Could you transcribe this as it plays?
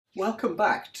Welcome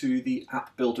back to the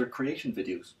App Builder creation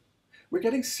videos. We're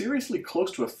getting seriously close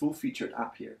to a full-featured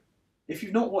app here. If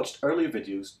you've not watched earlier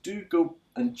videos, do go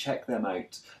and check them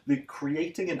out. The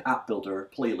Creating an App Builder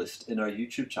playlist in our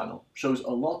YouTube channel shows a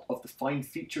lot of the fine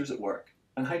features at work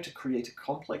and how to create a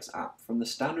complex app from the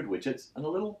standard widgets and a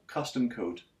little custom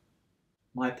code.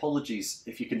 My apologies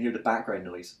if you can hear the background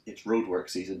noise. It's roadwork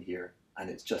season here and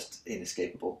it's just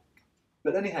inescapable.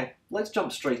 But anyhow, let's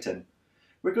jump straight in.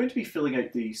 We're going to be filling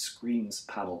out the screens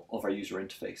panel of our user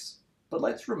interface, but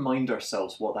let's remind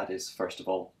ourselves what that is first of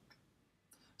all.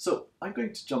 So I'm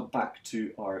going to jump back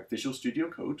to our Visual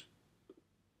Studio Code,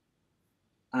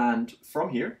 and from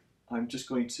here I'm just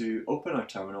going to open our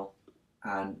terminal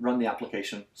and run the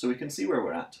application so we can see where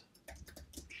we're at.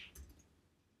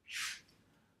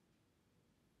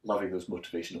 Loving those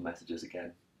motivational messages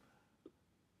again.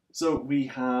 So we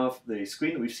have the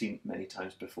screen that we've seen many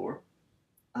times before.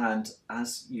 And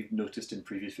as you've noticed in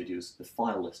previous videos, the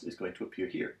file list is going to appear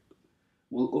here.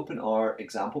 We'll open our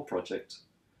example project,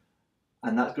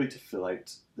 and that's going to fill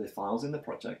out the files in the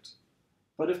project.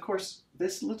 But of course,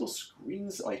 this little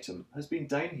screens item has been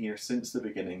down here since the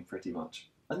beginning pretty much.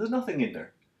 And there's nothing in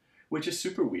there, which is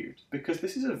super weird because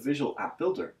this is a visual app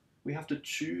builder. We have to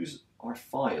choose our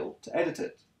file to edit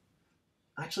it.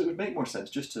 Actually, it would make more sense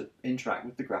just to interact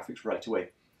with the graphics right away.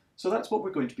 So that's what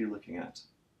we're going to be looking at.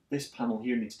 This panel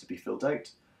here needs to be filled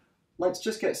out. Let's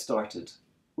just get started.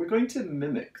 We're going to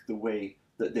mimic the way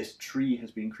that this tree has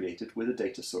been created with a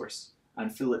data source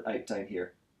and fill it out down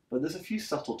here, but there's a few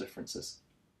subtle differences.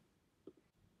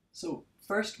 So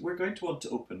first, we're going to want to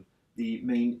open the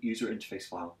main user interface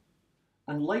file.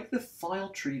 And like the file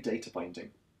tree data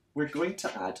binding, we're going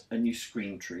to add a new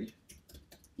screen tree.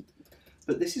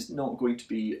 But this is not going to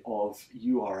be of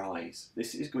URIs.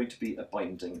 This is going to be a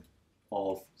binding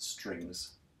of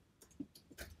strings.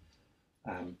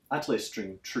 Actually a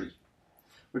string tree.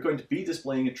 We're going to be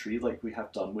displaying a tree like we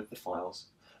have done with the files,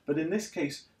 but in this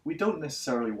case we don't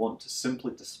necessarily want to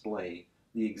simply display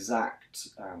the exact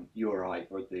URI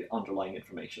or the underlying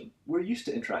information. We're used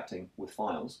to interacting with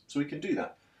files, so we can do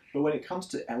that, but when it comes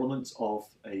to elements of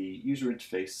a user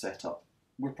interface setup,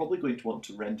 we're probably going to want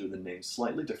to render the name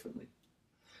slightly differently.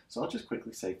 So I'll just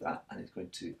quickly save that, and it's going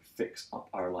to fix up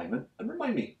our alignment, and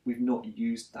remind me, we've not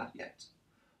used that yet.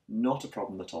 Not a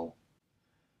problem at all.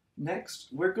 Next,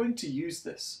 we're going to use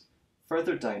this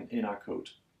further down in our code.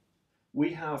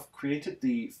 We have created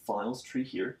the files tree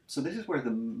here, so this is where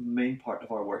the main part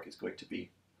of our work is going to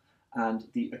be. And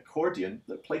the accordion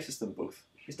that places them both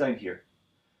is down here.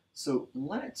 So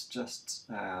let's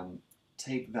just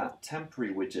take that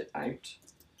temporary widget out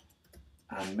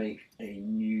and make a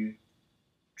new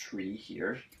tree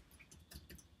here.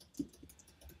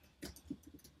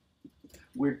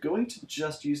 We're going to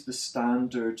just use the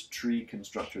standard tree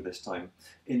constructor this time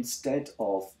instead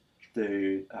of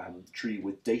the tree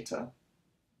with data,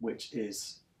 which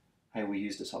is how we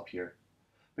use this up here,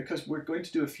 because we're going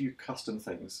to do a few custom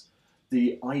things.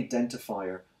 The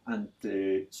identifier and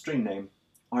the string name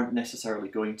aren't necessarily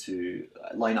going to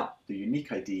line up. The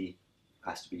unique ID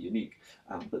has to be unique,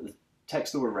 but the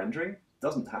text that we're rendering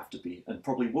doesn't have to be and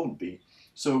probably won't be,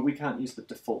 so we can't use the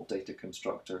default data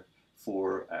constructor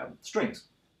for strings.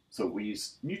 So we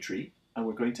use new tree and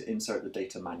we're going to insert the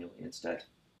data manually instead.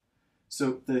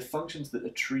 So the functions that a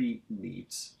tree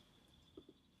needs,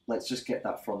 let's just get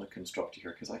that from the constructor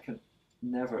here because I can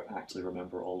never actually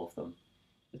remember all of them.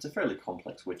 It's a fairly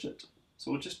complex widget,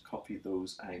 so we'll just copy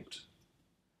those out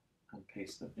and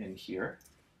paste them in here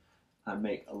and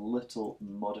make a little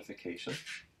modification.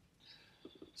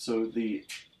 So the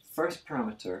first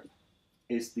parameter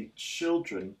is the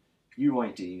children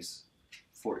UIDs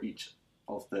for each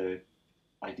of the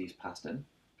IDs passed in.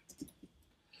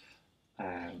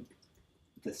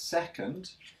 The second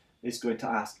is going to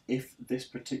ask if this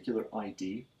particular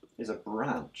ID is a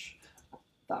branch.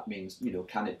 That means,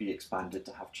 can it be expanded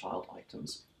to have child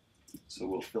items? So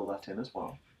we'll fill that in as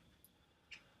well.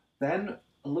 Then,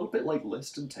 a little bit like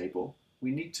list and table, we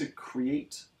need to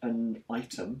create an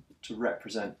item to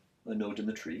represent a node in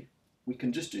the tree. We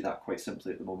can just do that quite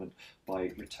simply at the moment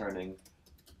by returning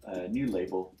a new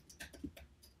label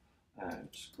and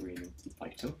screen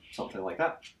item, something like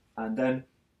that. And then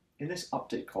in this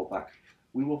update callback,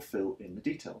 we will fill in the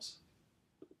details.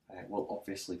 We'll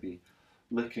obviously be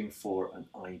looking for an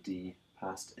ID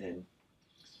passed in,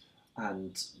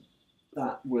 and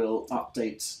that will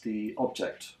update the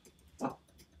object.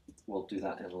 We'll do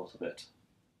that in a little bit.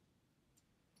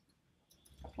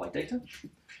 Apply data.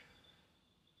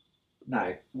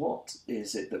 Now, what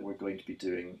is it that we're going to be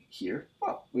doing here?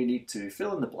 Well, we need to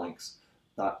fill in the blanks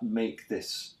that make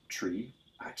this tree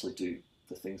actually do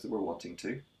the things that we're wanting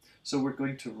to. So we're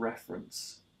going to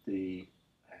reference the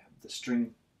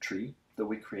string tree that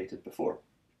we created before.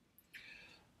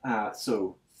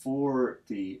 So for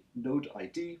the node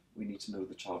ID, we need to know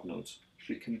the child nodes.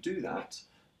 We can do that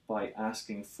by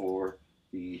asking for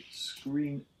the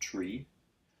screen tree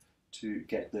to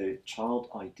get the child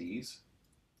IDs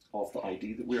of the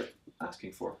ID that we're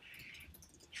asking for.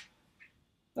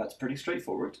 That's pretty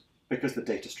straightforward because the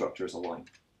data structure is aligned.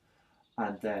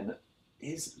 And then,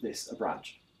 is this a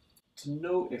branch? To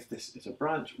know if this is a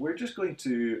branch, we're just going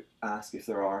to ask if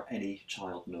there are any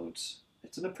child nodes.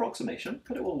 It's an approximation,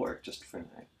 but it will work just for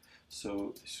now.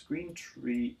 So the screen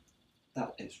tree,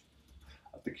 that is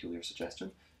a peculiar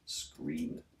suggestion.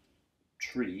 Screen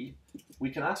tree, we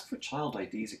can ask for child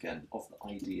IDs again of the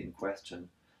ID in question.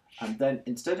 And then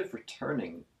instead of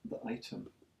returning the item,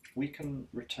 we can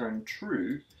return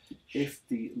true if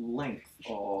the length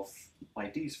of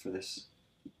IDs for this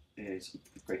is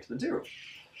greater than 0.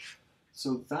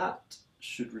 So that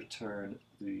should return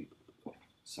the, oh,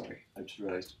 sorry, I just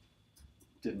realized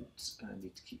didn't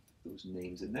need to keep those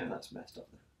names in there, that's messed up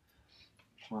there.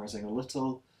 Parsing a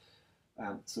little,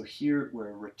 so here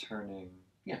we're returning,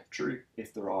 yeah, true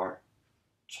if there are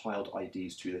child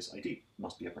IDs to this ID,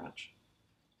 must be a branch.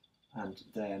 And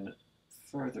then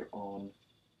further on,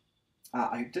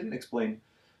 I didn't explain,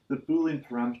 the Boolean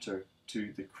parameter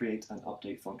to the create and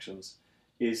update functions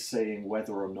is saying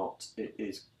whether or not it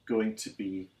is going to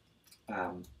be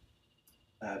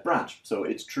a branch. So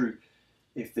it's true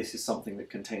if this is something that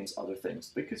contains other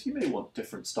things, because you may want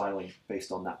different styling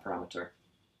based on that parameter.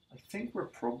 I think we're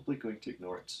probably going to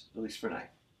ignore it, at least for now.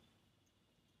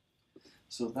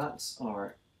 So that's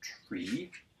our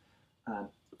tree. And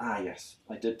yes,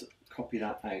 I did copy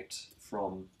that out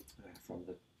from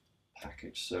the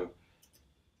package. So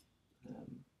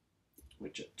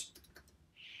widget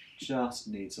just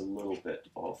needs a little bit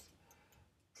of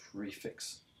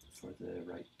prefix for the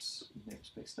right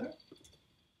namespace there.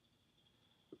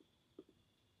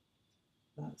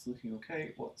 That's looking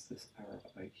okay. What's this error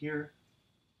about here?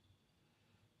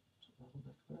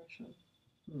 Declaration.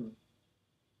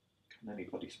 Can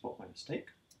anybody spot my mistake?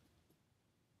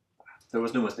 There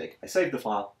was no mistake. I saved the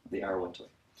file, the error went away.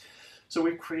 So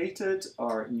we've created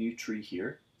our new tree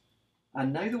here.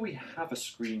 And now that we have a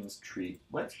screens tree,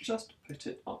 let's just put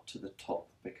it up to the top,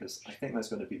 because I think that's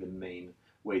going to be the main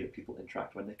way that people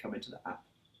interact when they come into the app.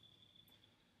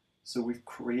 So we've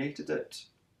created it,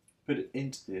 put it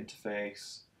into the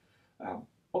interface.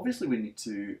 Obviously we need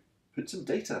to put some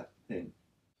data in.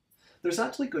 There's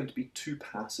actually going to be 2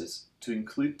 passes to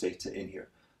include data in here.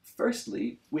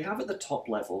 Firstly, we have at the top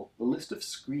level the list of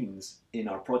screens in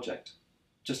our project,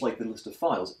 just like the list of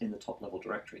files in the top level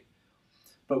directory.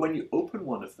 But when you open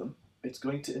one of them, it's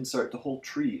going to insert the whole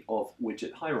tree of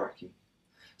widget hierarchy.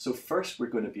 So first we're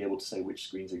going to be able to say which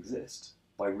screens exist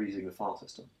by reading the file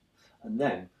system. And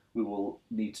then we will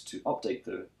need to update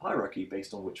the hierarchy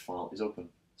based on which file is open.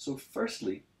 So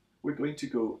firstly, we're going to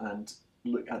go and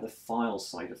look at the file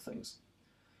side of things.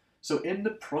 So in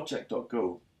the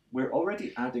project.go, we're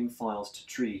already adding files to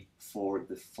tree for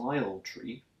the file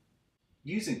tree.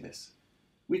 Using this,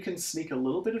 we can sneak a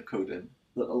little bit of code in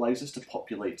that allows us to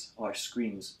populate our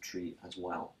screens tree as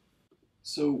well.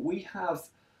 So we have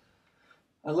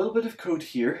a little bit of code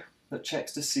here that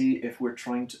checks to see if we're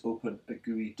trying to open a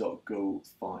GUI.go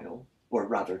file, or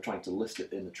rather trying to list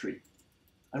it in the tree.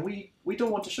 And we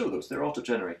don't want to show those, they're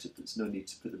auto-generated, there's no need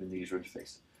to put them in the user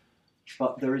interface.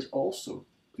 But there is also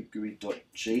the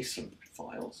GUI.json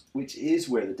files, which is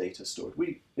where the data is stored.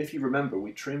 If you remember,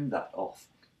 we trimmed that off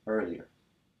earlier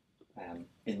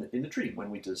in the tree when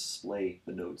we display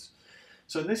the nodes.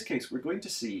 So in this case, we're going to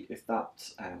see if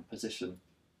that position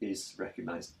is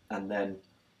recognized, and then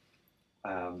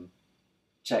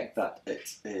check that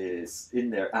it is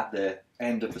in there at the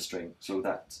end of the string. So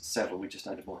that's 7, we just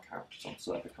added more characters on,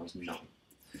 so that becomes 9.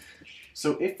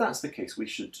 So if that's the case, we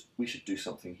should do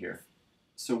something here.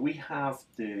 So we have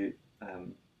the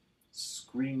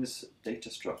screens data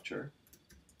structure.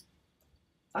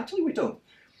 Actually, we don't.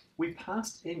 We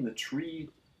passed in the tree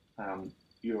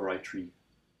URI tree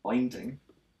binding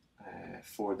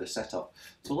for the setup.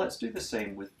 So let's do the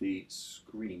same with the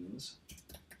screens,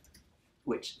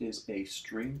 which is a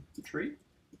string tree.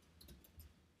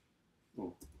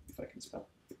 Oh, if I can spell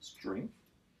string.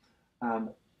 And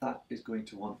that is going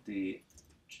to want the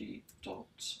g.screen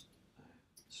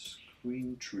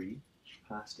tree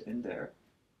passed in there.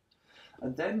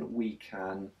 And then we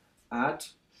can add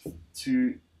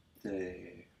to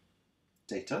the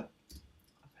data,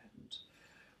 and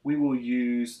we will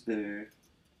use the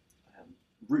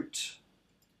root.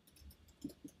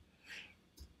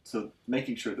 So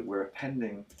making sure that we're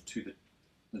appending to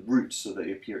the the roots so that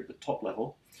they appear at the top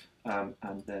level,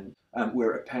 and then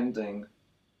we're appending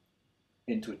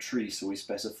into a tree, so we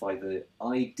specify the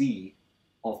ID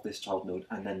of this child node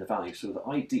and then the value. So the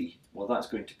ID, well, that's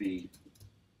going to be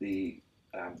the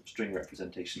string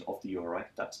representation of the URI.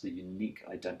 That's the unique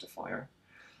identifier.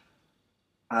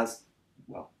 As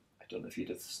well, I don't know if you'd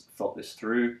have thought this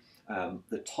through,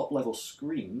 the top level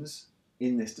screens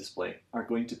in this display are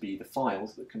going to be the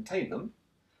files that contain them,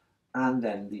 and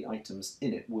then the items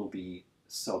in it will be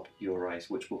sub URIs,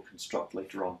 which we'll construct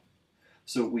later on.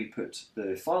 So we put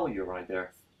the file URI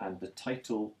there, and the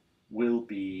title will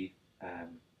be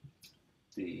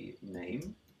the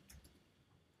name.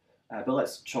 But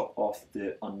let's chop off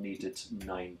the unneeded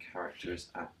 9 characters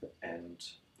at the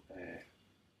end.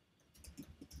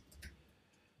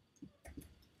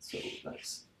 So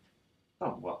that's,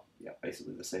 oh well, yeah,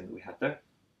 basically the same that we had there.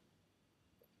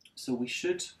 So we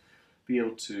should be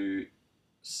able to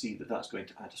see that that's going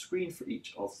to add a screen for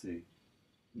each of the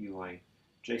UI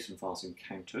JSON files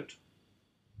encountered.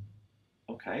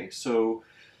 Okay, so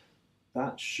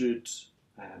that should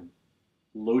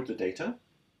load the data.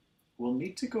 We'll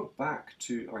need to go back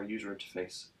to our user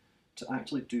interface to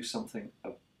actually do something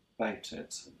about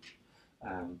it.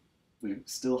 We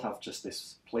still have just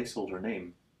this placeholder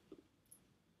name.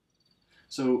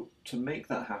 So to make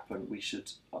that happen, we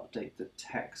should update the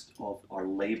text of our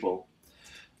label,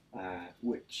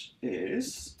 which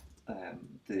is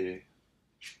the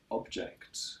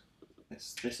object,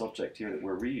 this object here that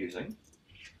we're reusing.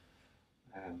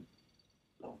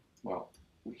 Well,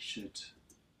 we should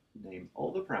name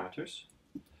all the parameters.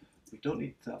 We don't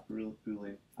need that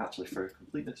boolean, actually for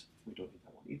completeness, we don't need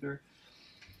that one either.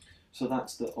 So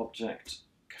that's the object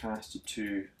cast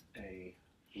to a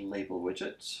label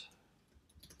widget.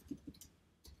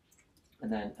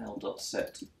 And then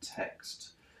l.set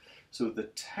text. So the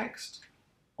text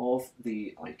of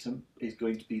the item is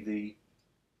going to be the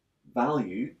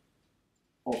value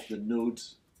of the node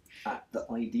at the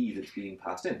ID that's being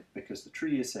passed in, because the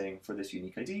tree is saying for this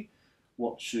unique ID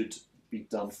what should be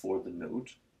done for the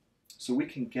node. So we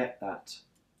can get that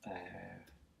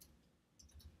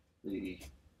the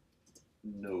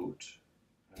node,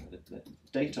 the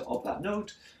data of that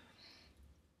node.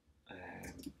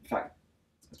 In fact,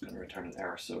 it's going to return an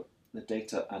error, so the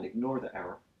data, and ignore the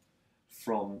error,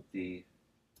 from the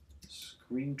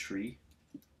screen tree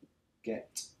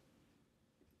get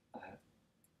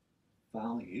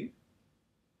value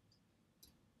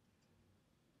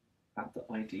at the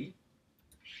ID,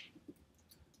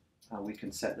 and we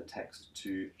can set the text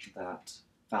to that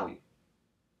value.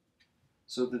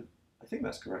 So I think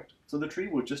that's correct. So the tree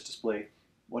will just display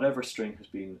whatever string has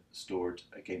been stored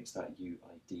against that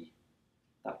UID.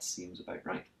 That seems about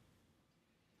right.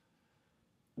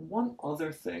 And one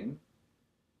other thing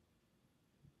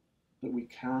that we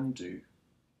can do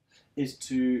is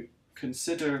to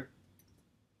consider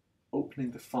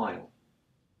opening the file.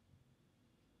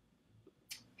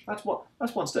 That's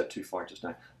one step too far just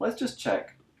now. Let's just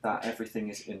check that everything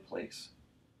is in place.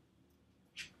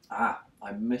 Ah,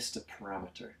 I missed a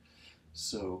parameter.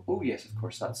 So, oh yes, of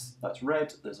course, that's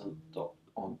red. There's a dot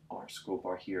on our scroll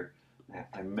bar here.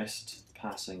 I missed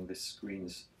passing the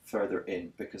screens further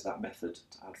in because that method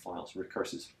to add files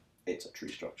recurses. It's a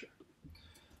tree structure.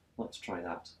 Let's try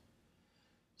that.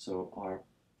 So our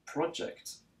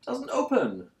project doesn't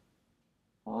open.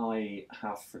 I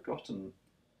have forgotten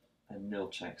a nil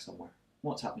check somewhere.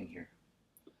 What's happening here?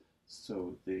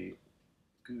 So the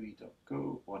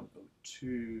GUI.go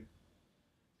 102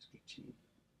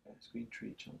 screen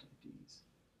tree child IDs.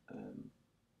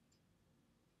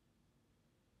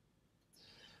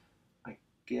 I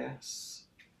guess,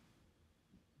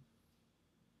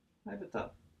 how did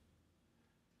that?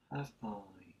 Have I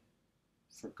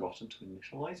forgotten to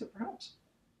initialize it perhaps?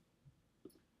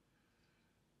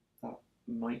 That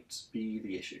might be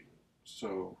the issue.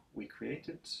 So we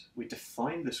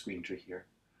defined the screen tree here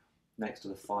next to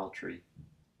the file tree.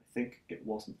 I think it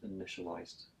wasn't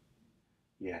initialized.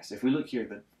 Yes, if we look here,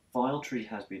 the file tree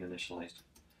has been initialized,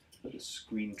 but the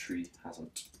screen tree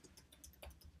hasn't.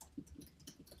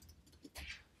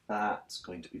 That's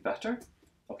going to be better.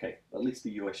 Okay, at least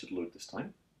the UI should load this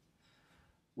time.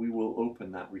 We will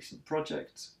open that recent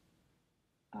project,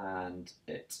 and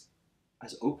it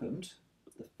has opened.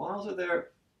 The files are there.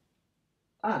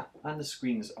 Ah, and the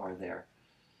screens are there.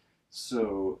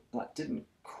 So that didn't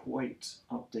quite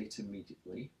update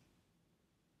immediately.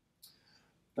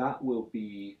 That will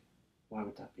be, why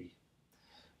would that be?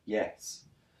 Yes.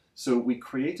 So we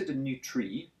created a new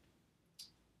tree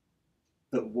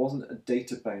that wasn't a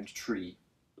data-bound tree,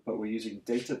 but we're using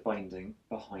data binding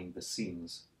behind the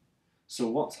scenes. So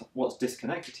what's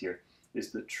disconnected here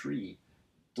is the tree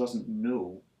doesn't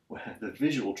know, the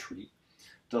visual tree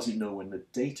doesn't know when the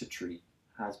data tree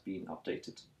has been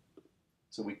updated.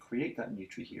 So we create that new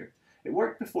tree here. It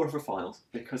worked before for files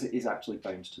because it is actually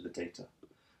bound to the data.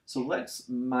 So let's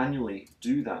manually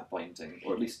do that binding,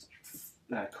 or at least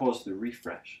cause the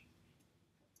refresh.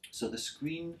 So the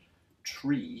screen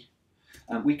tree,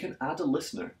 we can add a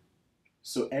listener.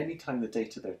 So anytime the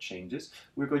data there changes,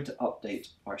 we're going to update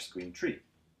our screen tree.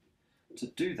 To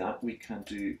do that, we can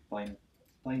do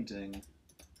binding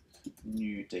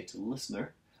new data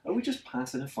listener, and we just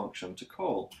pass in a function to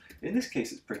call. In this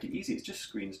case, it's pretty easy. It's just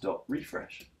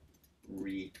screens.refresh.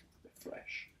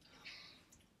 Refresh.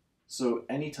 So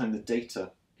anytime the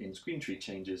data in screen tree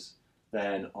changes,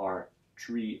 then our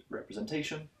tree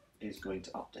representation is going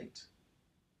to update.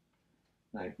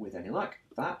 Now, with any luck,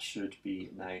 that should be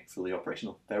now fully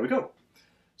operational. There we go.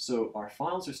 So our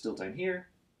files are still down here,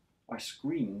 our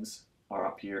screens are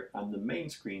up here, and the main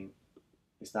screen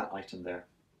is that item there.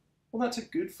 Well, that's a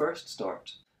good first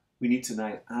start. We need to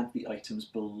now add the items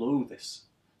below this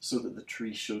so that the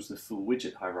tree shows the full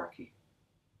widget hierarchy.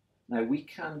 Now we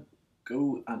can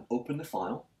go and open the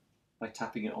file by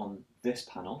tapping it on this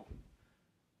panel.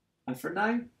 And for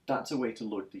now, that's a way to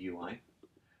load the UI.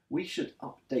 We should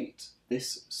update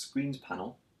this screens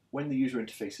panel when the user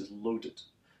interface is loaded.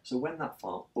 So when that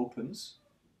file opens,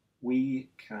 we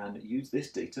can use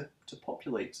this data to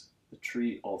populate the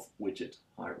tree of widget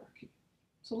hierarchy.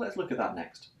 So let's look at that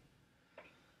next.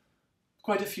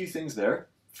 Quite a few things there.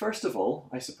 First of all,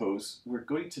 I suppose we're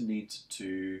going to need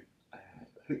to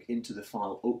hook into the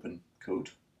file open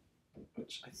code,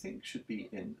 which I think should be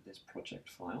in this project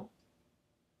file.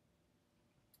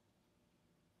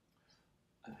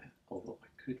 Although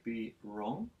I could be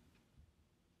wrong.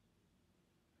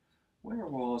 Where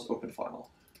was open file?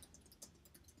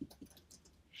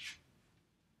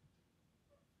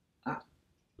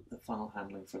 The file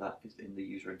handling for that is in the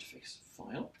user interface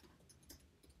file.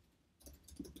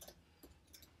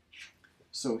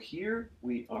 So here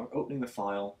we are opening the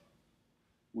file,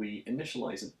 we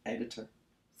initialize an editor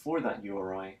for that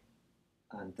URI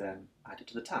and then add it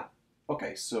to the tab.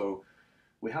 Okay, so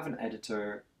we have an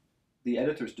editor, the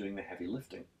editor is doing the heavy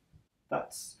lifting.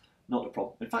 That's not a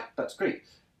problem. In fact, that's great.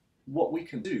 What we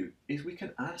can do is we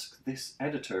can ask this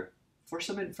editor for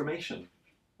some information,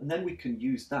 and then we can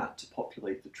use that to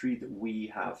populate the tree that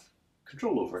we have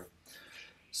control over.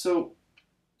 So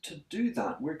to do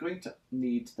that, we're going to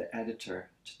need the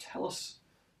editor to tell us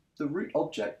the root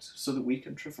object so that we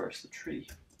can traverse the tree.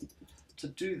 To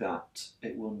do that,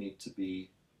 it will need to be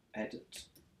edit.root.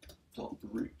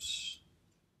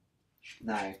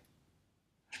 Now,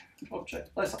 object,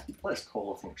 let's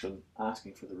call a function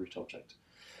asking for the root object.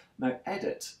 Now,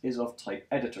 edit is of type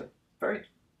editor, very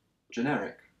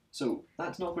generic. So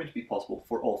that's not going to be possible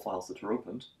for all files that are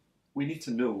opened. We need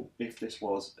to know if this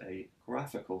was a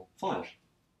graphical file.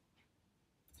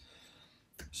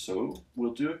 So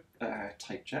we'll do a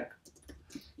type check.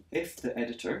 If the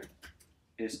editor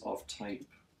is of type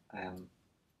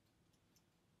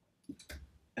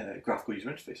graphical user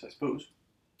interface, I suppose.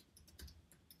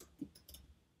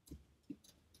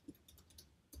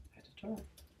 Editor.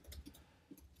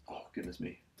 Oh, goodness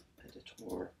me.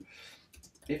 Editor.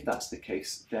 If that's the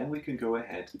case, then we can go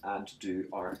ahead and do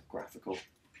our graphical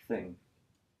thing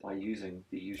by using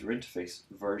the user interface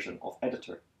version of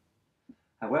editor.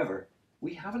 However,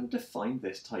 we haven't defined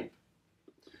this type.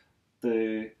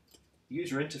 The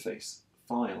user interface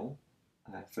file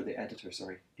for the editor,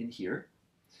 in here,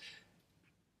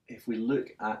 if we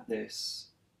look at this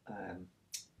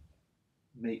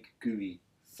make GUI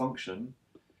function,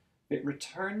 it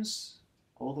returns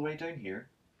all the way down here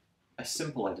a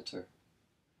simple editor.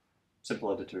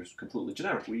 Simple editor is completely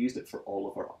generic. We used it for all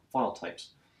of our file types.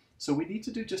 So we need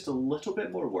to do just a little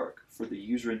bit more work for the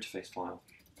user interface file.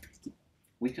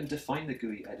 We can define the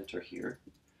GUI editor here,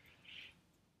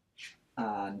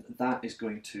 and that is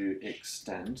going to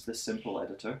extend the simple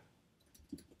editor.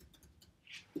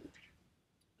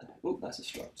 Oh, that's a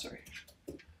struct, sorry.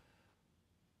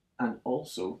 And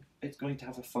also, it's going to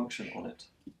have a function on it.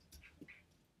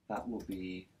 That will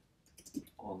be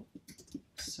on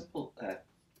simple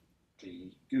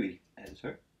the GUI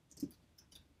editor,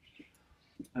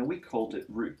 and we called it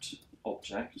root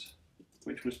object,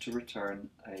 which was to return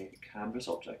a canvas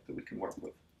object that we can work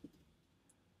with,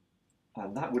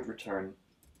 and that would return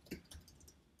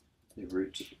the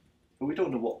root, but we don't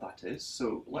know what that is,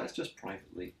 so let's just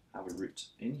privately have a root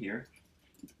in here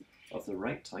of the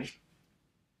right type.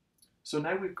 So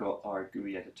now we've got our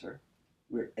GUI editor,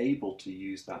 we're able to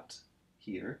use that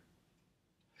here.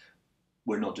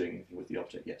 We're not doing anything with the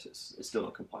object yet, it's still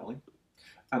not compiling.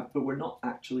 but we're not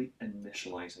actually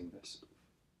initializing this.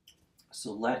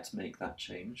 So let's make that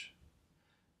change.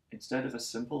 Instead of a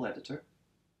simple editor,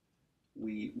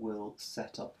 we will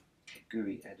set up a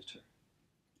GUI editor.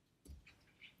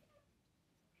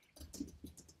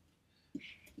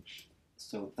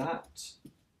 So that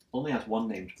only has one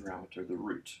named parameter, the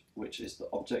root, which is the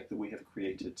object that we have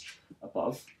created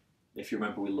above. If you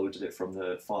remember, we loaded it from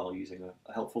the file using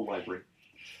a helpful library.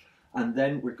 And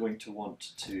then we're going to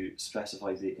want to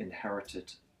specify the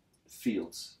inherited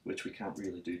fields, which we can't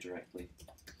really do directly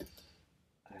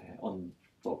on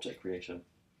the object creation.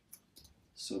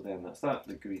 So then that's that.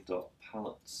 The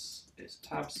GUI.palettes is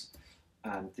tabs,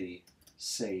 and the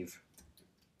save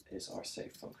is our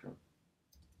save function.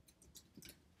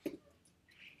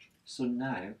 So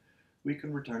now we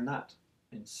can return that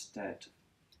instead.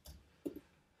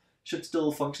 Should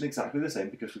still function exactly the same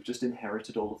because we've just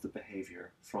inherited all of the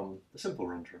behavior from the simple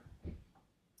renderer.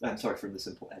 From the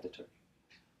simple editor.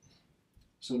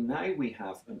 So now we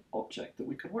have an object that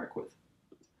we can work with.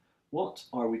 What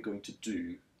are we going to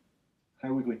do? How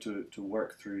are we going to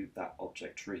work through that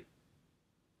object tree?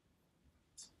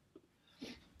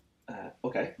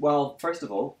 Okay, well, first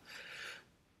of all,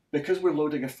 because we're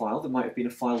loading a file, there might have been a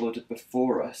file loaded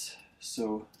before us,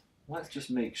 so let's just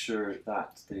make sure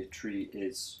that the tree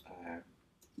is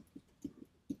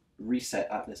reset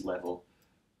at this level.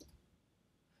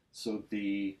 So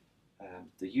the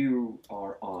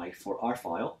URI for our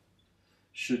file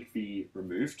should be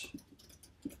removed,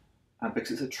 and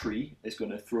because it's a tree, it's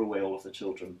going to throw away all of the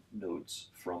children nodes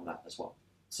from that as well.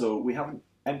 So we haven't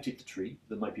emptied the tree.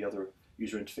 There might be other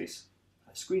user interface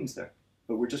screens there,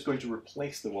 but we're just going to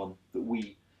replace the one that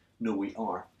we know we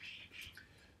are.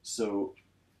 So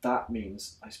that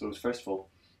means, I suppose, first of all,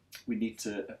 we need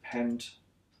to append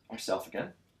ourself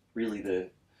again. Really,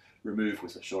 the remove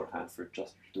was a shorthand for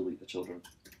just delete the children.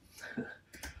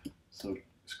 So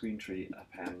screen tree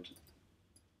append.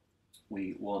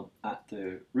 We want at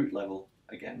the root level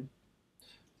again.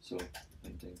 So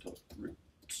index.root.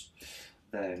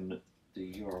 Then the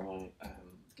URI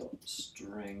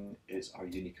 .string is our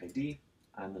unique ID,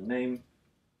 and the name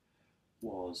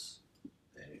was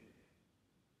a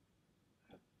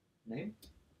name.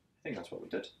 I think that's what we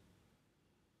did.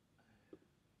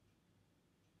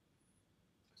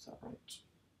 Is that right?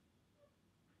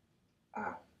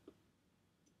 Ah,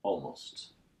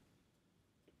 almost.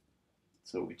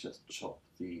 So we just chop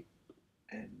the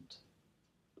end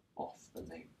off the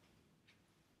name.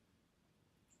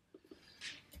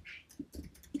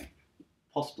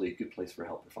 Possibly a good place for a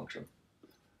helper function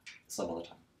some other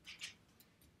time.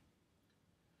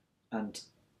 And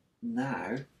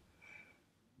now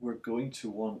we're going to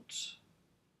want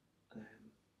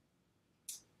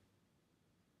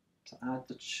to add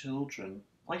the children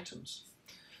items.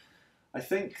 I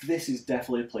think this is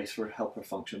definitely a place for a helper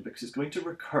function because it's going to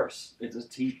recurse. It's a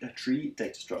tree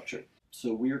data structure.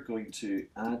 So we are going to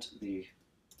add the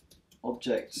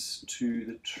objects to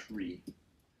the tree.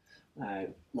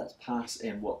 Let's pass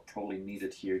in what probably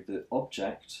needed here. The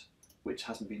object, which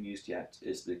hasn't been used yet,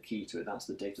 is the key to it. That's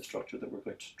the data structure that we're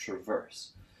going to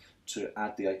traverse to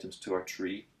add the items to our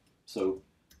tree. So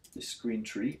the screen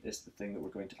tree is the thing that we're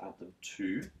going to add them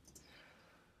to.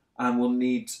 And we'll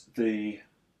need the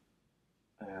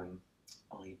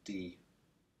ID,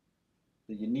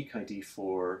 the unique ID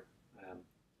for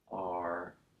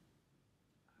our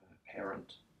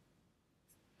parent,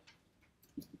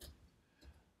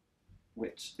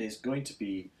 which is going to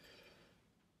be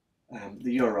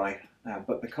the URI,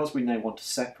 but because we now want to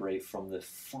separate from the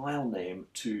file name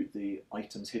to the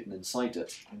items hidden inside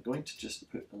it, I'm going to just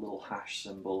put a little hash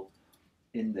symbol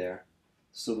in there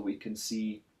so that we can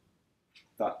see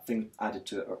that thing added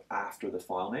to it or after the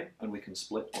file name, and we can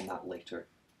split on that later.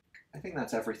 I think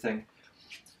that's everything.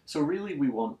 So really we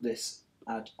want this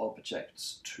add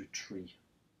objects to tree.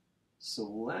 So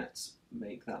let's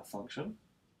make that function.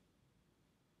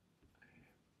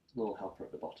 A little helper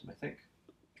at the bottom, I think.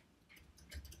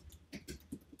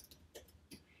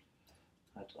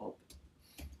 Add objects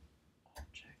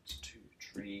to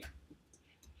tree.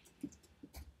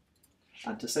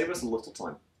 And to save us a little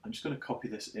time, I'm just going to copy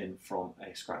this in from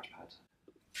a scratchpad.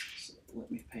 So let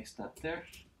me paste that there.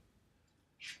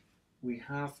 We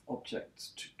have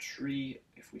objects to tree.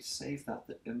 If we save that,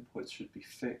 the imports should be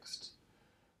fixed.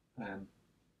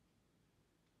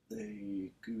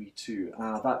 The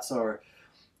GUI2, that's our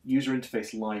user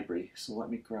interface library. So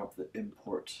let me grab the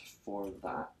import for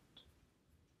that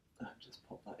and just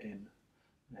pop that in.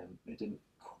 It didn't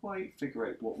quite figure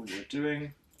out what we were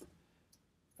doing.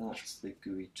 That's the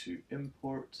GUI2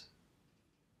 import,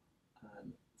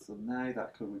 and So now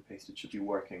that code we pasted should be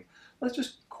working. Let's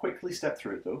just quickly step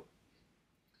through it though.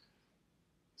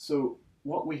 So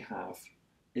what we have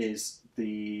is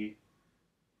the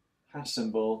hash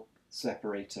symbol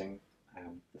separating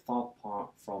the file part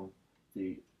from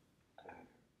the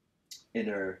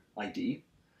inner ID.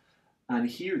 And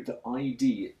here the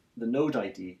ID, the node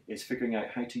ID, is figuring out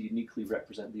how to uniquely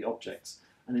represent the objects.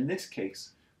 And in this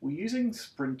case, we're using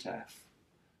sprintf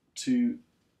to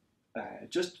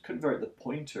just convert the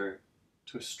pointer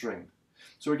to a string.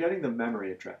 So we're getting the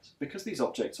memory address. Because these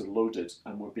objects are loaded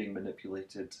and we're being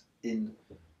manipulated in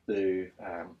the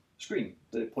screen,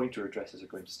 the pointer addresses are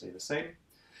going to stay the same.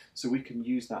 So we can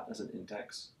use that as an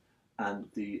index, and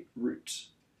the root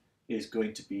is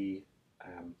going to be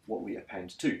what we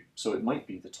append to. So it might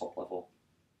be the top level,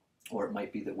 or it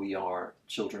might be that we are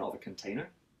children of a container.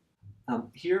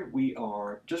 Here we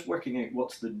are just working out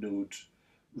what's the node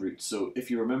root. So if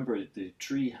you remember, the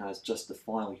tree has just the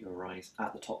file URIs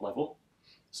at the top level.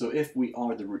 So if we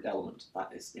are the root element,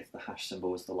 that is if the hash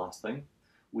symbol is the last thing,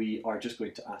 we are just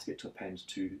going to ask it to append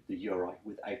to the URI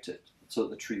without it, so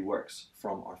that the tree works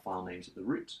from our file names at the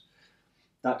root.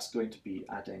 That's going to be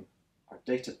adding our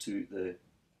data to the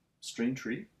string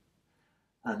tree,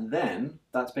 and then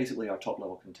that's basically our top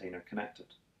level container connected.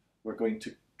 We're going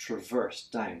to traverse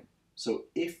down. So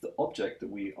if the object that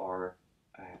we are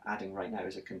adding right now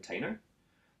is a container,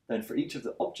 then for each of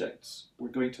the objects we're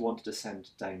going to want to descend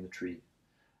down the tree,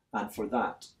 and for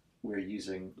that we're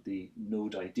using the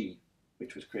node ID,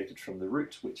 which was created from the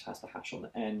root, which has the hash on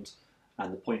the end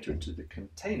and the pointer to the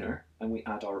container, and we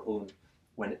add our own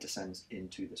when it descends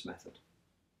into this method.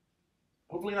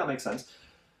 Hopefully that makes sense.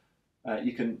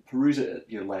 You can peruse it at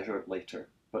your leisure later,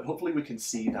 but hopefully we can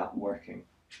see that working.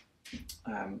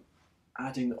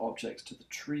 Adding the objects to the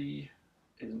tree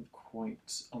isn't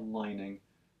quite aligning.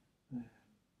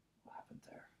 What happened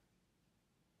there?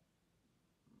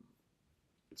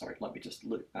 Sorry, let me just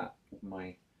look at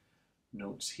my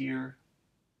notes here.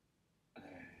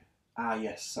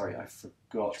 Yes, sorry, I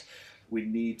forgot. We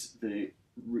need the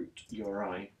root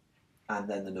URI and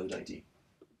then the node ID.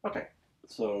 Okay,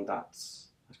 so that's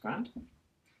grand.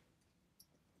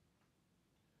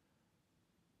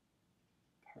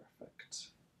 Perfect.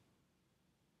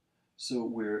 So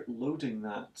we're loading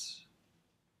that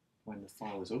when the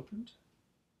file is opened,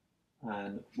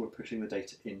 and we're pushing the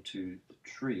data into the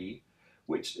tree,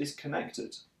 which is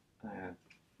connected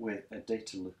with a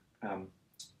data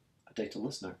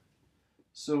listener.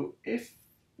 So if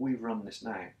we run this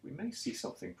now, we may see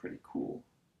something pretty cool.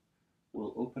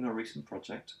 We'll open our recent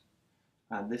project,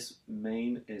 and this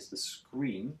main is the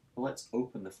screen. Let's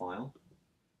open the file,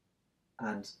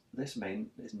 and this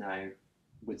main is now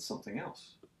with something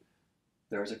else.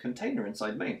 There is a container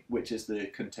inside main, which is the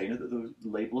container that the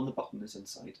label and the button is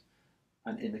inside,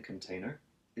 and in the container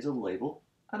is a label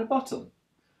and a button.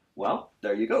 Well,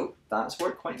 there you go. That's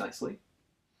worked quite nicely.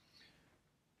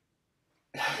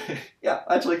 Yeah,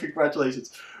 actually,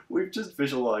 congratulations. We've just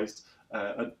visualized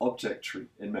an object tree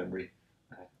in memory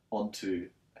onto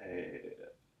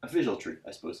a visual tree,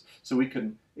 I suppose. So we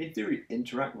can, in theory,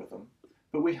 interact with them,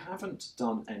 but we haven't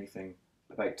done anything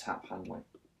about tap handling.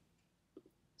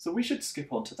 So we should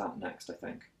skip on to that next, I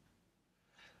think.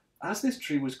 As this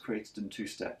tree was created in 2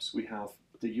 steps, we have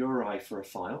the URI for a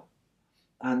file,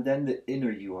 and then the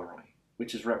inner URI,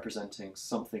 which is representing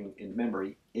something in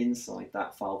memory inside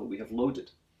that file that we have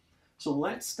loaded. So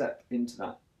let's step into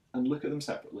that and look at them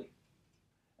separately.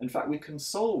 In fact, we can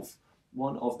solve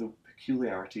one of the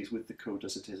peculiarities with the code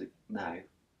as it is now,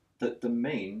 that the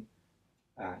main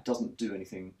doesn't do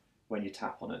anything when you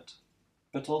tap on it,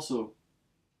 but also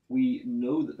we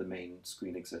know that the main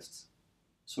screen exists.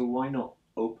 So why not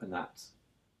open that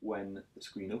when the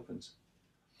screen opens?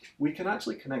 We can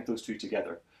actually connect those two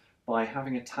together by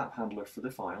having a tap handler for the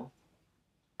file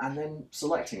and then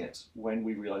selecting it when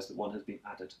we realize that one has been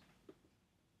added.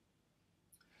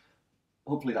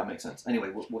 Hopefully that makes sense. Anyway,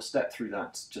 we'll step through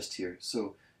that just here.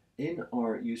 So in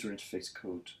our user interface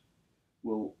code,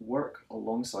 we'll work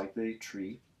alongside the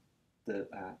tree, the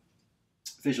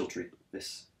visual tree,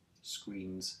 this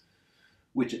screen's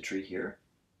widget tree here,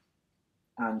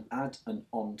 and add an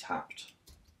onTapped.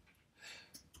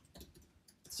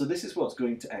 So this is what's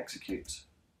going to execute,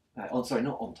 sorry,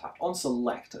 not onTapped,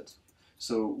 onSelected.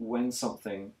 So when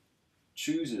something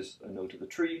chooses a node of the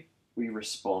tree, we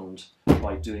respond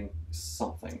by doing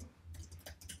something.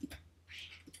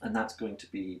 And that's going to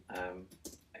be a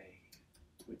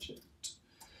widget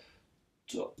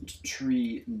dot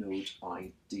tree node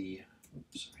ID.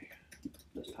 Oops, sorry,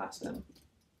 let's pass them.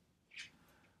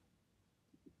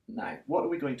 Now, what are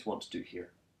we going to want to do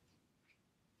here?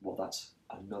 Well, that's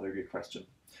another good question.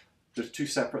 there's two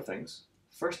separate things.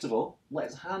 First of all,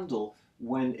 let's handle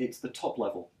when it's the top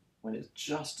level, when it's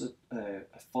just a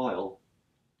file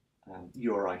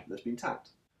URI that's been tapped.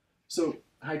 So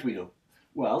how do we know?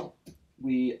 Well,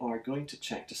 we are going to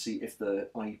check to see if the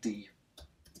ID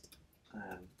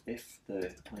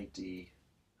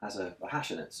has a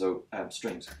hash in it. So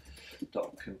strings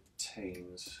dot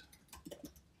contains.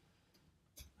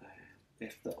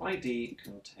 If the ID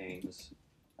contains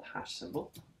a hash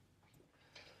symbol,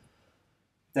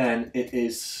 then it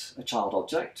is a child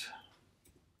object.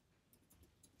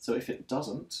 So if it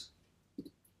doesn't,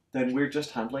 then we're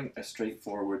just handling a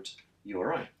straightforward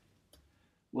URI.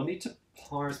 We'll need to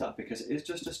parse that because it is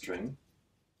just a string.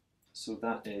 So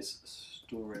that is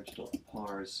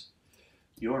storage.parse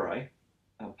URI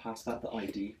and pass that the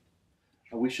ID.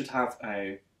 And we should have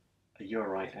a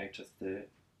URI out of the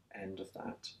end of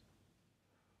that.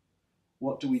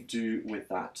 What do we do with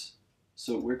that?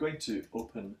 So we're going to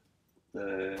open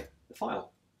the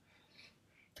file.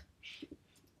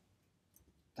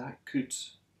 That could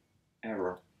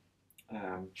error.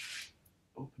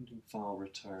 Opening file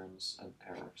returns an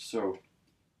error. So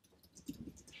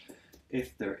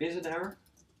if there is an error,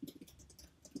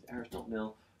 the error is not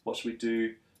nil, what should we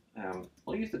do?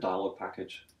 I'll use the dialog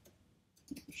package,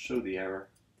 show the error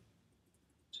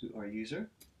to our user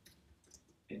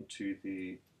into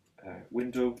the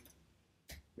window,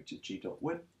 which is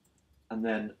g.win, and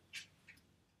then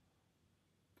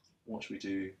what should we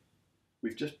do?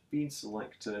 We've just been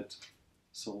selected,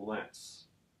 so let's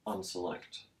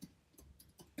unselect.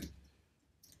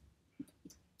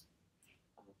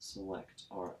 Select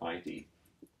our ID.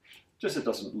 Just so it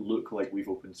doesn't look like we've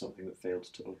opened something that failed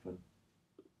to open.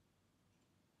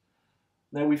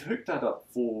 Now we've hooked that up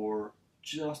for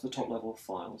just the top level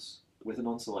files with an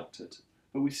unselected,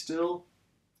 but we still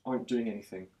aren't doing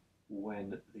anything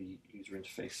when the user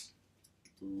interface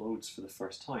loads for the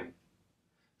first time.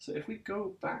 So if we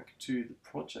go back to the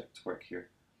project work here,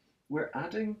 we're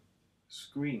adding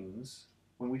screens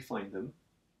when we find them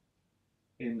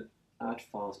in add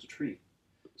files to tree.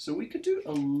 So we could do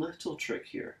a little trick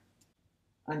here.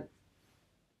 And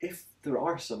if there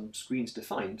are some screens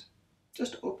defined,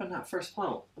 just open that first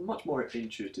file. A much more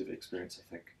intuitive experience, I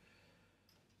think.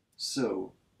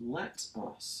 So let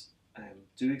us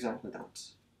do exactly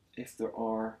that. If there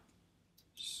are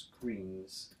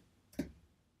screens,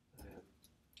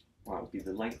 well, it would be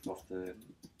the length of the...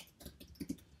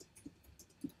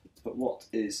 But what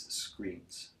is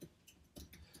screens?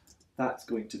 That's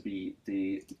going to be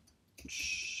the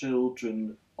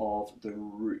children of the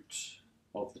root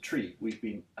of the tree. We've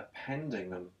been appending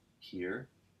them here.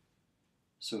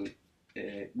 So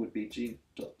it would be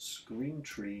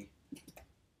g.screenTree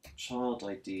child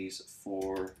IDs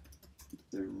for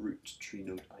the root tree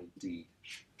node ID.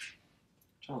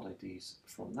 Child IDs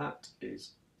from that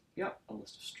is, yeah, a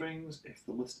list of strings. If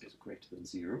the list is greater than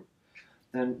 0,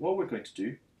 then what we're going to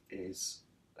do is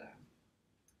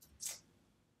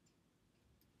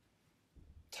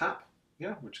tap.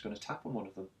 Yeah, we're just going to tap on one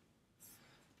of them.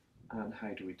 And how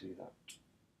do we do that?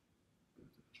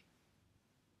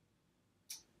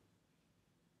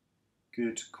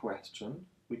 Good question.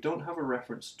 We don't have a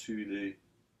reference to the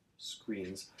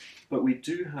screens, but we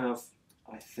do have,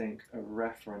 I think, a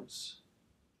reference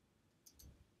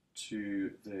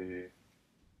to the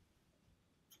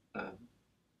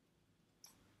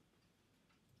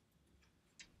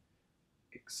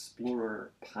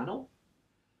Explorer panel.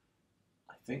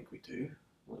 I think we do.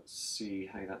 Let's see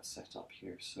how that's set up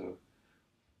here. So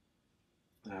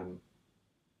where'd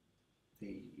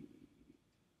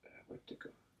it go?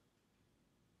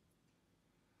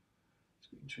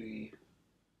 Screen tree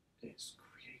is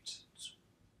created.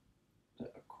 The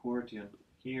accordion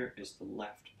here is the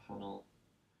left panel.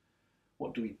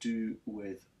 What do we do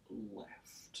with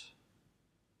left?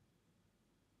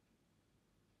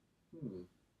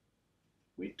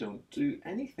 We don't do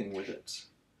anything with it.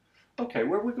 Okay,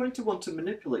 well, we're going to want to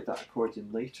manipulate that accordion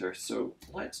later, so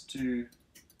let's do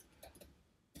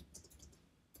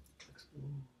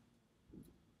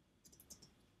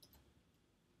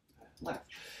left.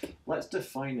 Let's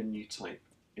define a new type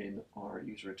in our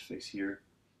user interface here.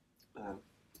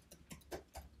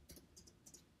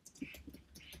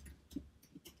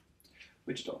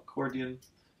 Widget.accordion.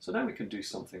 So now we can do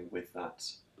something with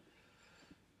that.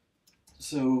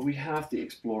 So we have the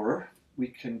Explorer. We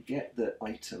can get the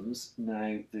items.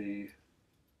 Now the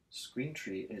screen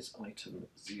tree is item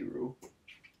 0.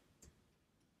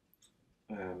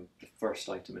 The first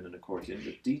item in an accordion.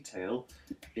 The detail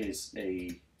is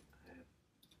a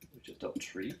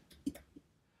widget.tree.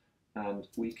 And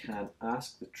we can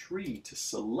ask the tree to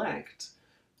select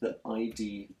the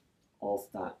ID of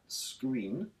that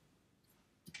screen,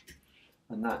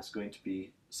 and that's going to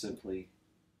be simply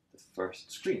the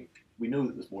first screen. We know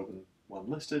that there's more than one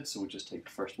listed, so we'll just take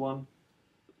the first one,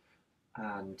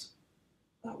 and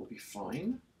that will be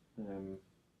fine.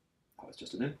 That was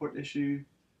just an import issue.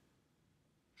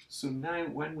 So now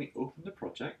when we open the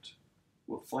project,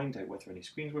 we'll find out whether any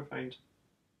screens were found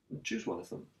and choose one of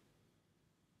them.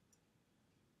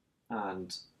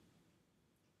 And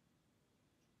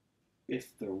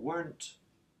if there weren't,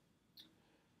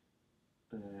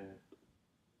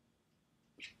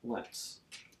 let's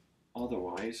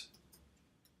otherwise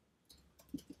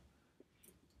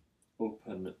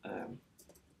open,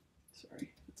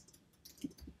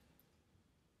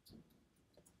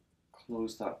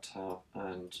 close that tab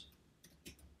and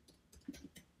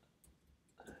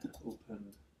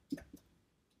open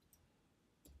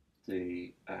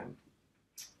the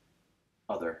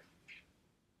other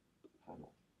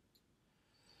panel.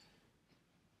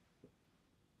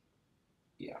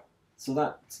 Yeah, so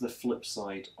that's the flip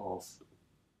side of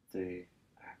the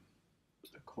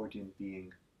accordion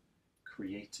being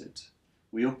created.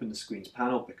 We open the screens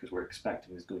panel because we're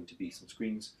expecting there's going to be some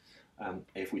screens.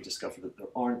 If we discover that there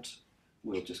aren't,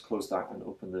 we'll just close that and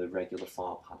open the regular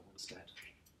file panel instead.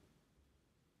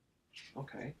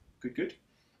 Okay, good, good.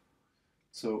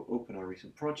 So open our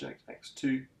recent project,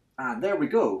 X2, and there we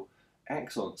go.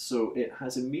 Excellent. So it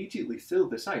has immediately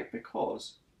filled this out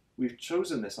because we've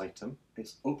chosen this item,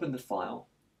 it's opened the file,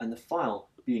 and the file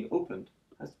being opened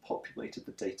has populated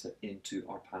the data into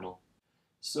our panel.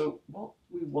 So what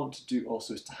we want to do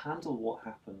also is to handle what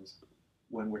happens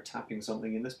when we're tapping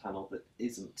something in this panel that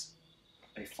isn't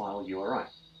a file URI.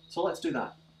 So let's do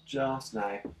that just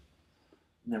now, and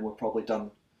then we're probably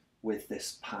done with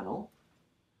this panel.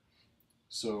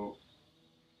 So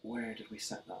where did we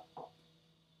set that up?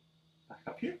 Back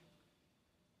up here.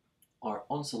 Our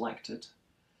onSelected,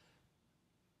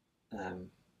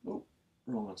 oh,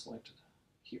 wrong onSelected,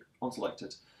 here,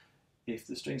 onSelected. If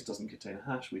the strings doesn't contain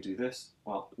a hash, we do this.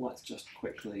 Well, let's just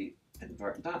quickly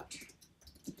invert that,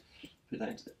 put that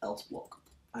into the else block,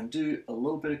 and do a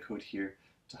little bit of code here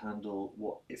to handle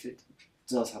what if it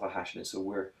does have a hash in it. So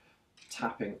we're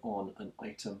tapping on an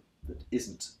item that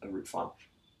isn't a root file.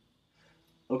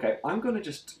 Okay, I'm going to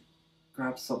just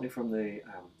grab something from the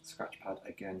scratchpad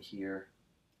again here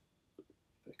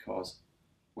because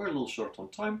we're a little short on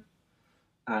time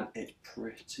and it's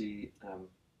pretty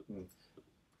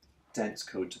dense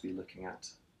code to be looking at,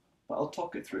 but I'll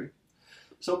talk it through.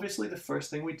 So obviously the first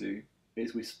thing we do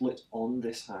is we split on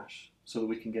this hash so that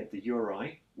we can get the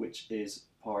URI, which is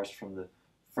parsed from the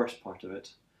first part of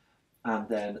it, and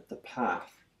then the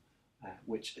path,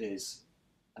 which is,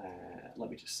 let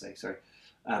me just say, sorry,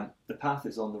 the path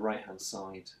is on the right hand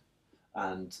side,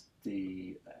 and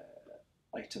the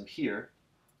item here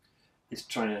is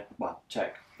trying to, well,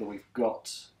 check that we've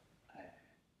got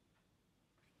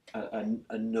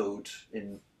a node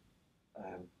in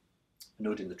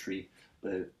the tree.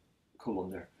 The colon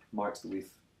there marks that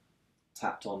we've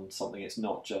tapped on something. It's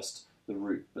not just the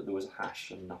root, but there was a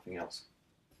hash and nothing else.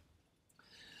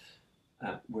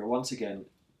 We're once again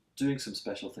doing some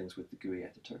special things with the GUI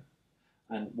editor,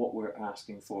 and what we're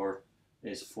asking for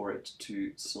is for it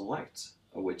to select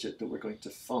a widget that we're going to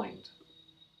find.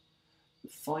 The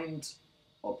find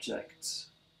object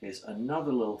is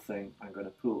another little thing I'm going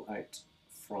to pull out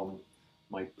from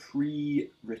my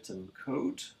pre-written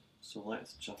code. So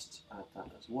let's just add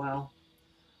that as well.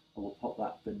 I will pop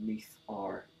that beneath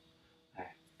our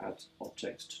add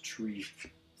object to tree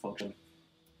function.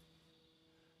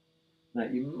 Now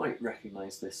you might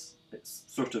recognize this. It's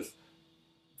sort of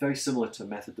very similar to a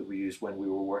method that we used when we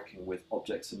were working with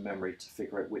objects in memory to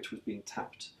figure out which was being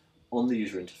tapped on the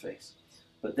user interface.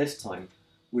 But this time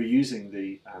we're using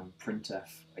the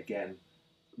printf again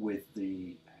with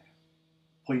the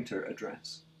pointer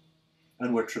address,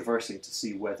 and we're traversing to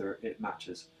see whether it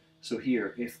matches. So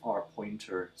here, if our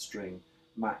pointer string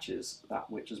matches that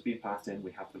which has been passed in,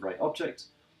 we have the right object.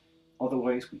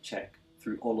 Otherwise, we check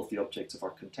through all of the objects of our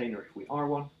container if we are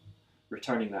one,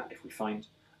 returning that if we find,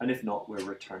 and if not, we're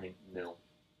returning nil.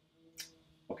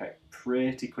 Okay,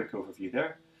 pretty quick overview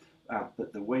there,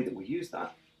 but the way that we use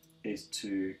that is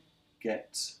to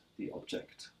get the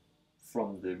object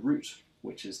from the root,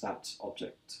 which is that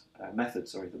object method,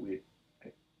 sorry, that we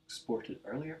exported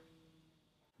earlier.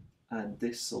 And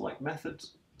this select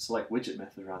widget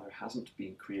method rather, hasn't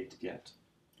been created yet.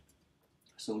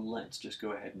 So let's just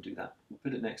go ahead and do that. We'll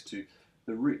put it next to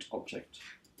the root object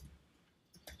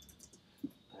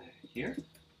here.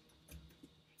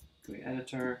 GUI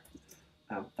editor,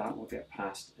 that will get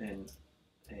passed in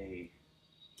a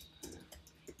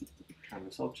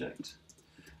canvas object.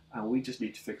 and we just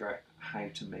need to figure out how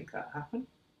to make that happen.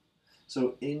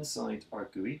 So inside our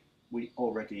GUI, we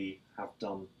already have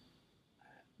done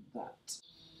that.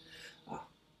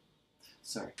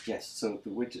 Yes, so the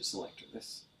widget selector,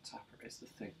 this tapper is the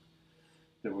thing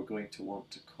that we're going to want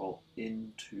to call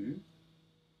into.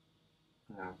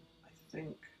 I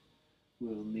think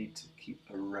we'll need to keep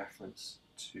a reference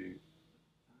to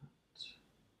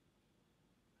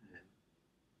that.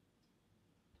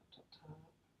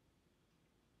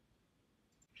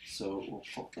 So we'll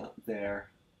pop that there.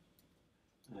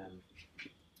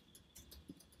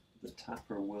 The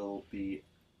tapper will be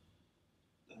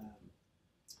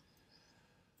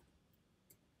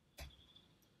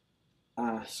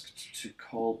asked to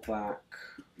call back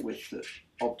with the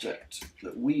object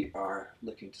that we are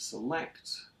looking to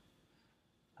select,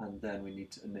 and then we need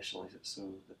to initialize it.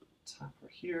 So the tapper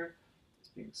here is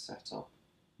being set up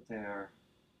there,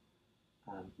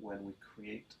 and when we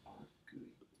create our GUI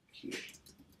here,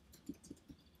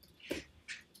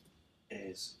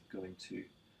 is going to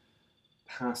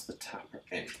pass the tapper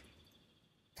in.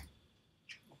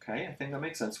 Okay, I think that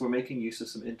makes sense. We're making use of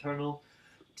some internal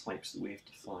types that we've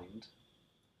defined.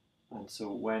 And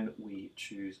so when we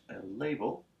choose a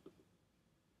label,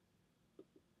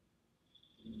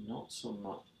 not so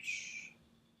much.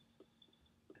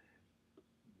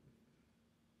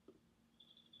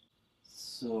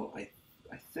 So I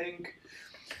think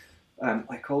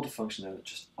I called a function there that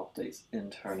just updates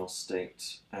internal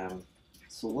state.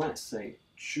 So let's say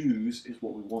choose is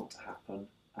what we want to happen,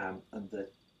 and the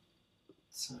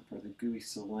tapper, the GUI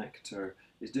selector,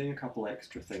 is doing a couple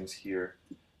extra things here.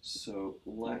 So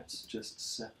let's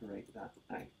just separate that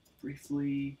out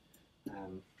briefly.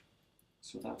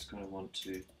 So that's going to want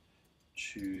to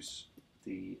choose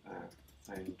the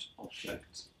found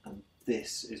object, and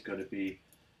this is going to be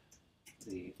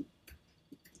the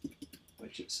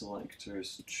widget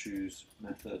selectors choose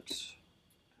method.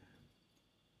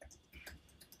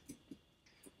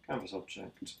 Canvas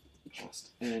object passed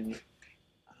in, and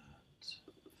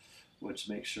we'll just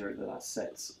make sure that that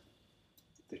sets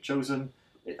they're chosen.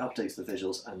 It updates the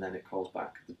visuals, and then it calls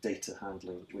back the data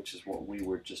handling, which is what we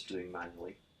were just doing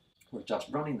manually. We're just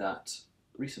running that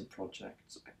recent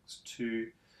project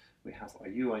x2. We have our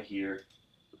UI here,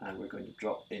 and we're going to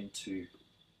drop into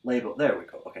label. There we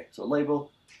go. Okay, so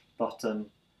label,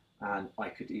 button, and I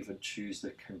could even choose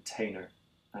the container.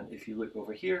 And if you look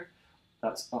over here,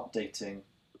 that's updating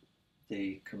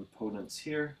the components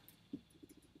here.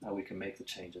 Now we can make the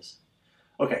changes.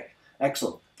 Okay,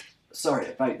 excellent. Sorry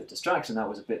about the distraction, that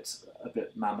was a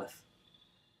bit mammoth.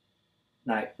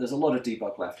 Now, there's a lot of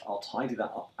debug left. I'll tidy that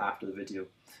up after the video.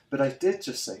 But I did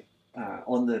just say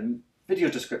on the video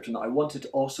description that I wanted to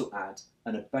also add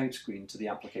an about screen to the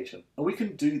application. And we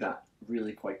can do that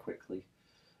really quite quickly.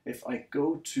 If I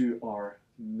go to our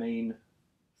main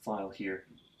file here,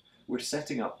 we're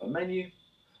setting up a menu,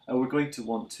 and we're going to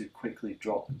want to quickly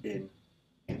drop in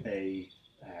an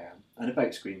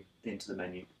about screen into the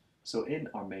menu. So in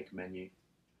our make menu,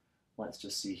 let's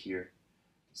just see here.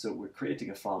 So we're creating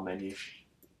a file menu.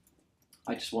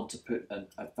 I just want to put an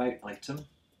about item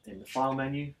in the file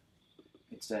menu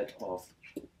instead of,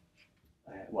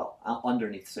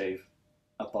 underneath save,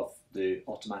 above the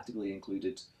automatically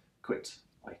included quit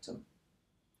item.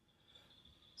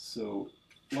 So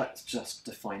let's just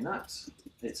define that.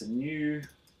 It's a new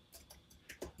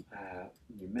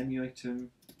menu item.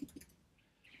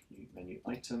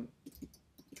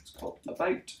 It's called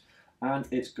about, and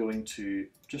it's going to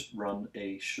just run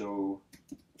a show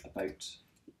about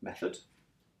method,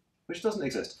 which doesn't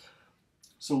exist.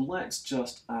 So let's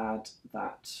just add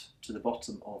that to the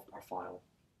bottom of our file.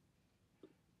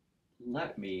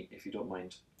 Let me, if you don't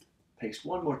mind, paste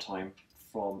one more time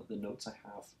from the notes I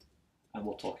have, and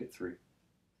we'll talk it through.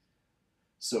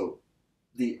 So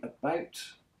the about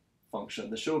function,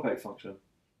 the show about function,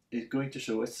 is going to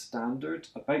show a standard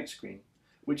about screen,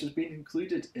 which has been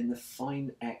included in the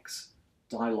Fyne X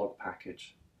dialog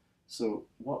package. So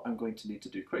what I'm going to need to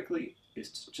do quickly is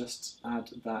to just add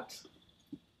that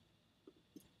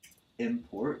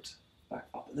import back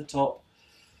up at the top.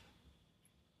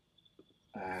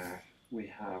 We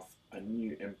have a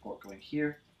new import going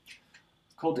here.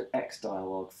 Called it X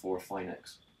dialog for Fyne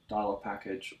X dialog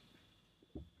package,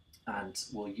 and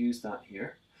we'll use that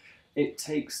here. It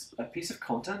takes a piece of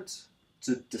content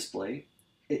to display.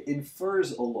 It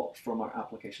infers a lot from our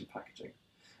application packaging,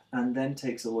 and then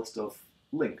takes a list of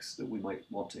links that we might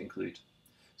want to include.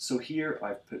 So here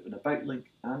I've put an about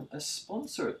link and a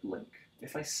sponsor link.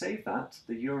 If I save that,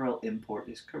 the URL import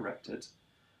is corrected,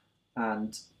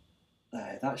 and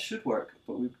that should work,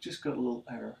 but we've just got a little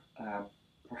error.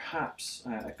 perhaps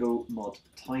a go mod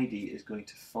tidy is going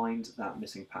to find that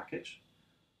missing package.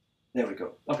 There we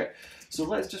go. Okay, so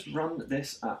let's just run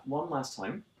this one last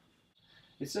time.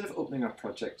 Instead of opening our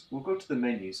project, we'll go to the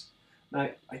menus. Now,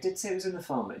 I did say it was in the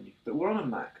file menu, but we're on a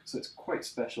Mac, so it's quite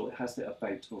special. It has the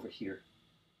About over here.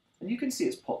 And you can see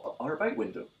it's popped up our About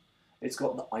window. It's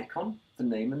got the icon, the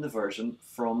name and the version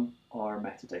from our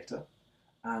metadata,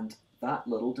 and that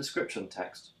little description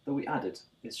text that we added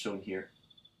is shown here.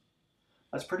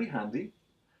 That's pretty handy,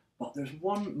 but there's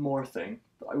one more thing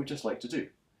that I would just like to do,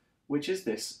 which is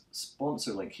this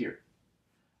sponsor link here.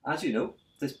 As you know,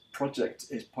 this project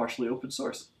is partially open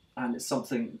source, and it's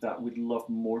something that we'd love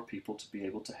more people to be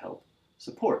able to help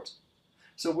support.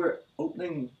 So we're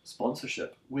opening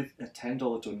sponsorship with a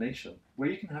 $10 donation where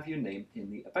you can have your name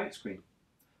in the About screen.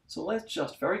 So let's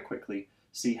just very quickly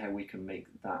see how we can make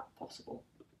that possible.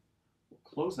 We'll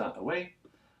close that away,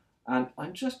 and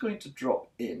I'm just going to drop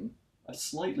in a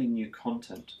slightly new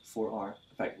content for our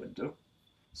About window.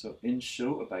 So in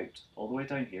Show About, all the way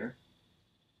down here,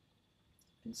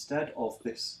 instead of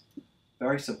this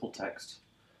very simple text,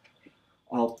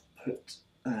 I'll put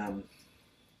a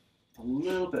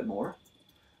little bit more.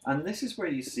 And this is where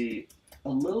you see a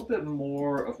little bit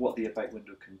more of what the About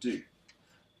window can do.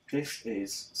 This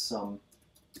is some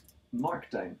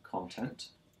markdown content,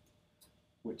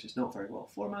 which is not very well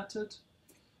formatted.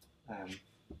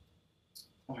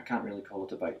 I can't really call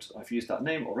it About. I've used that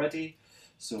name already,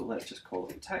 so let's just call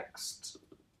it text.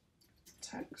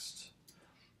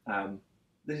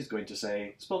 This is going to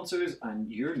say sponsors,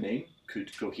 and your name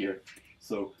could go here.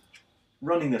 So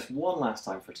running this one last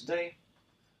time for today,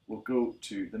 we'll go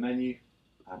to the menu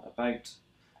and About,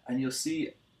 and you'll see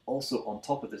also on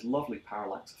top of this lovely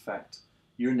parallax effect,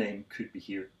 your name could be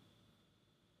here.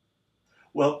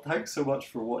 Well, thanks so much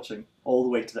for watching all the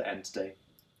way to the end today.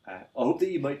 I hope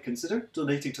that you might consider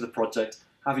donating to the project,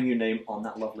 having your name on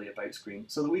that lovely About screen,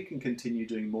 so that we can continue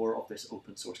doing more of this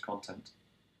open source content.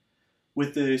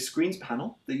 With the screens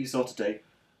panel that you saw today,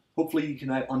 hopefully you can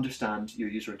now understand your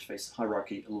user interface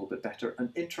hierarchy a little bit better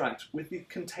and interact with the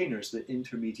containers, the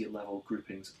intermediate level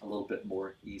groupings, a little bit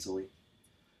more easily.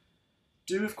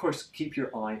 Do of course keep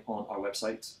your eye on our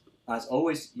website. As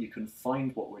always, you can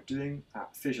find what we're doing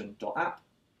at fission.app.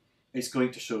 It's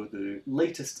going to show the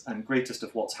latest and greatest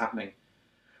of what's happening.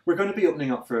 We're going to be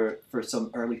opening up for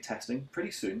some early testing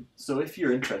pretty soon, so if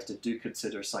you're interested, do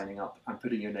consider signing up and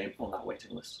putting your name on that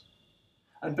waiting list.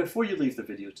 And before you leave the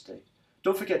video today,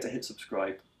 don't forget to hit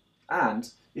subscribe, and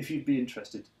if you'd be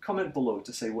interested, comment below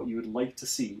to say what you would like to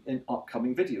see in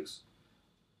upcoming videos.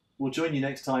 We'll join you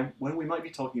next time when we might be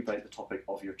talking about the topic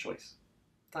of your choice.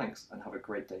 Thanks, and have a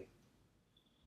great day.